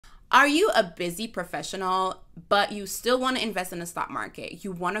Are you a busy professional, but you still want to invest in the stock market?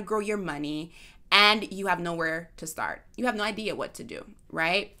 You want to grow your money and you have nowhere to start. You have no idea what to do,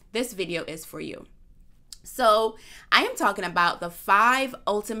 right? This video is for you. So I am talking about the 5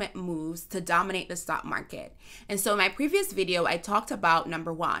 ultimate moves to dominate the stock market. And so in my previous video, I talked about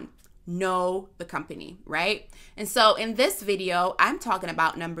number 1, know the company, right? And so in this video, I'm talking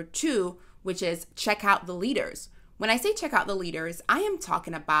about number 2, which is check out the leaders. When I say check out the leaders, I am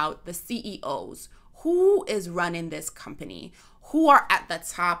talking about the CEOs. Who is running this company? Who are at the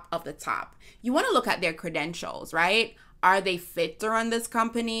top of the top? You want to look at their credentials, right? Are they fit to run this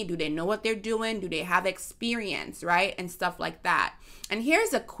company? Do they know what they're doing? Do they have experience, right? And stuff like that. And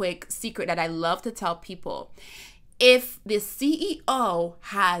here's a quick secret that I love to tell people. If the CEO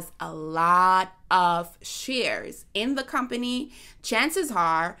has a lot of shares in the company, chances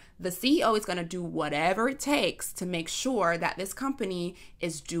are the CEO is going to do whatever it takes to make sure that this company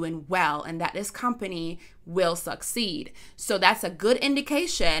is doing well and that this company will succeed. So that's a good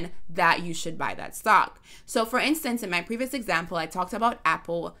indication that you should buy that stock. So for instance, in my previous example, I talked about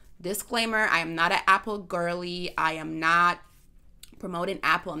Apple. Disclaimer, I am not an Apple girly. I am not promoting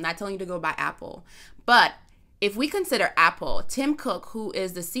Apple. I'm not telling you to go buy Apple. But if we consider Apple, Tim Cook, who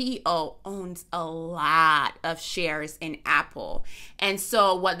is the CEO, owns a lot of shares in Apple. And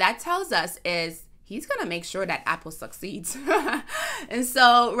so what that tells us is he's going to make sure that Apple succeeds. And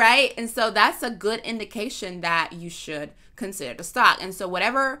so, right? And so that's a good indication that you should consider the stock. And so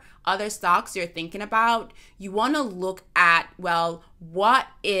whatever other stocks you're thinking about, you want to look at, well, what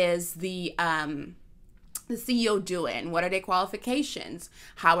is the CEO doing? What are their qualifications?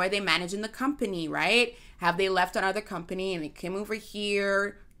 How are they managing the company, right? Have they left another company and they came over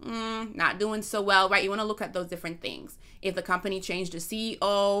here, not doing so well, right? You want to look at those different things. If the company changed the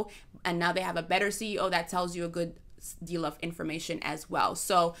CEO and now they have a better CEO, that tells you a good deal of information as well.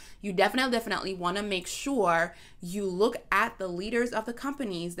 So you definitely want to make sure you look at the leaders of the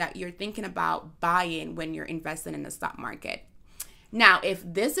companies that you're thinking about buying when you're investing in the stock market. Now, if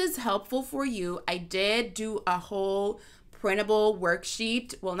this is helpful for you, I did do a whole printable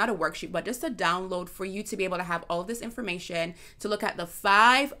worksheet. Well, not a worksheet, but just a download for you to be able to have all this information to look at the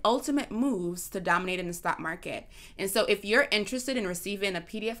 5 ultimate moves to dominate in the stock market. And so if you're interested in receiving a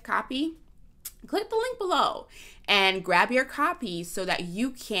PDF copy, click the link below and grab your copy so that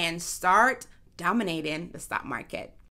you can start dominating the stock market.